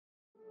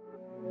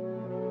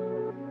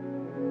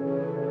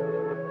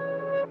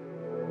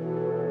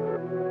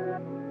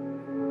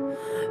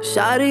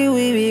Shawty,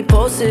 we be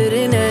posted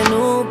in that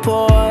new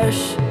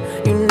Porsche.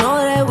 You know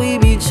that we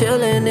be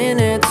chillin' in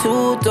that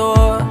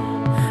two-door.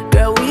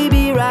 Girl, we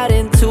be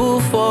riding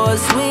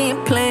 2-4s. We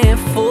ain't playing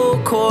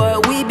full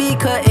court. We be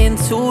cutting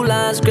 2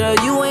 lines. Girl,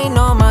 you ain't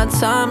on my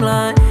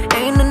timeline.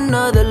 Ain't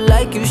another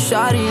like you,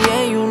 shawty,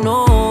 and you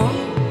know.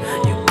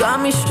 You got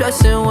me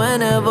stressing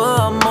whenever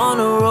I'm on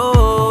the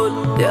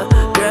road. Yeah,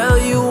 girl,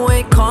 you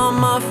ain't call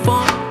my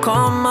phone.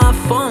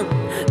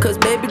 Cause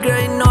baby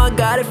girl, you know I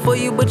got it for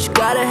you, but you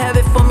gotta have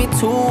it for me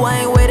too. I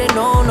ain't waiting,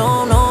 no.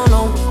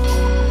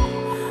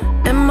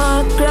 And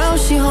my girl,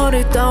 she hold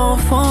it down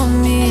for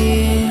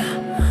me.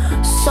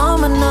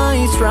 Summer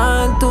nights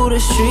riding through the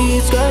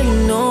streets. Girl,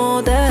 you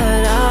know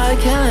that I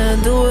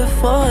can't do it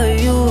for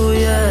you,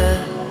 yeah.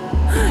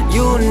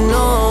 You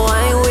know I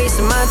ain't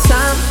wasting my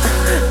time.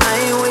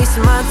 I ain't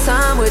wasting my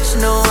time with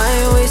you, no, I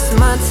ain't wasting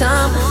my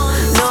time.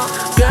 No,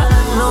 girl,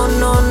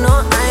 no,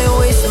 I ain't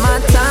wasting my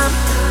time.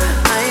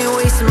 I ain't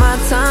wasting my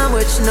time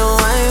with you, no,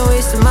 I ain't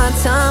wasting my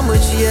time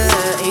with you,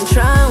 yeah. Ain't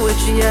trying with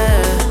you,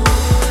 yeah.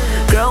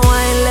 Girl, I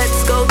ain't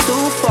let's go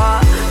too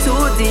far,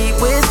 too deep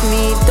with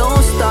me.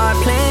 Don't start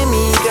playing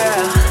me,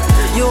 girl.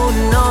 You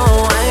know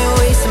I ain't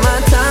wasting my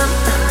time.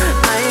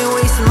 I ain't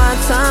wasting my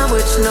time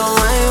with you, no,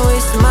 I ain't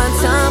wasting my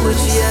time with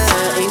you,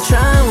 yeah. Ain't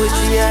trying with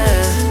you, yeah.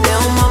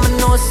 Little mama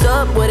know what's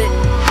up with it.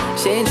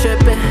 She ain't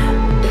tripping.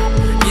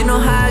 You know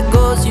how it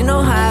goes,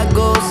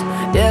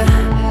 yeah.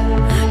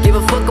 Give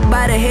a fuck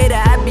about a hater,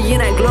 I be in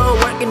that glow.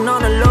 Working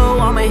on the low,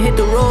 I'ma hit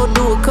the road,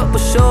 do a couple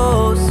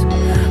shows.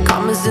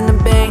 Commas in the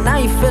bank, now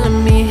you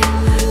feeling me,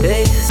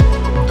 hey.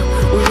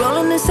 We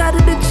rollin' inside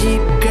of the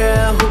Jeep,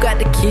 girl, who got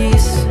the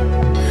keys?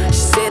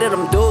 She say that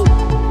I'm dope,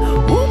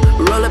 woo.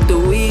 Roll up the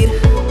weed,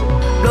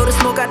 blow the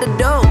smoke out the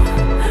dope.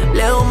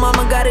 Little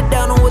mama got it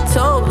down on her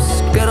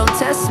toes. Girl, don't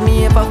test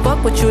me, if I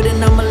fuck with you,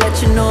 then I'ma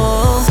let you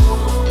know.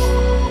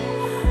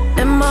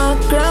 And my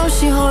girl,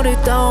 she hold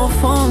it down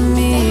for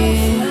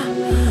me.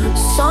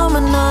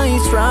 Summer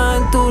nights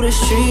riding through the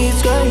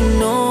streets. Girl, you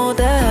know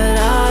that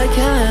I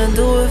can't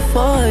do it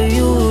for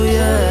you,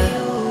 yeah.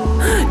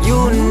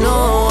 You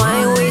know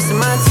I ain't wasting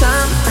my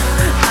time.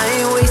 I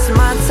ain't wasting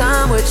my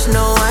time with you,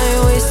 no, I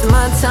ain't wasting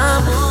my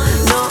time.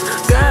 No,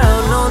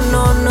 girl, no,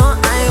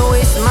 I ain't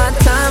wasting my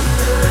time.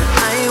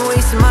 I ain't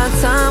wasting my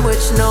time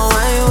with you, no,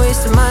 I ain't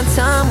wasting my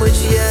time with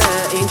you,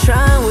 yeah. Ain't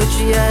trying with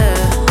you, yeah.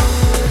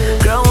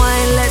 Girl, I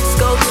ain't let's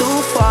go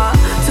too far,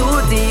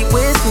 too deep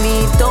with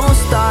me. Don't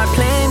start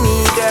playing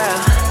me, girl.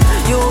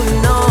 You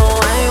know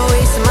I ain't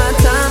wasting my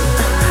time.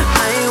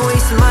 I ain't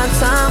wasting my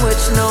time with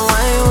you, no,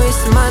 I ain't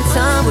wasting my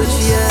time with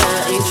you,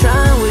 yeah. Ain't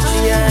trying with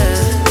you, yeah.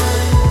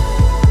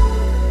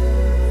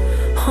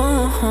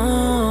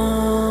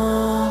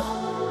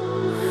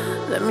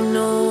 Let me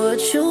know what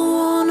you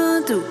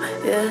wanna do,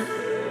 yeah.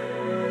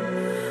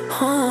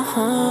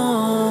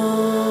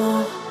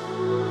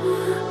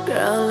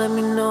 Girl, let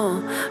me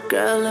know.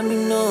 Girl, let me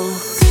know.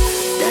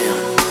 Damn,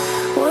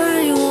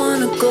 where you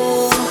wanna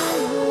go?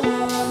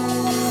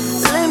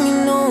 Let me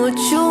know what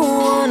you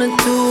wanna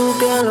do.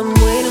 Girl, I'm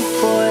waiting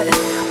for it.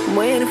 I'm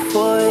waiting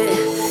for it.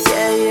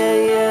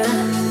 Yeah.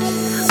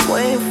 I'm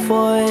waiting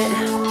for it.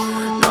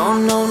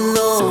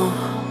 No.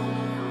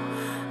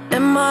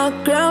 And my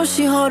girl,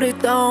 she hold it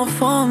down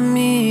for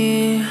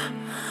me.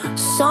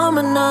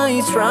 Summer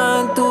nights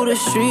riding through the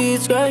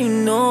streets. Girl, you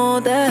know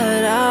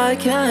that I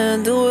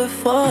can't do it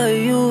for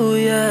you,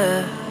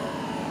 yeah.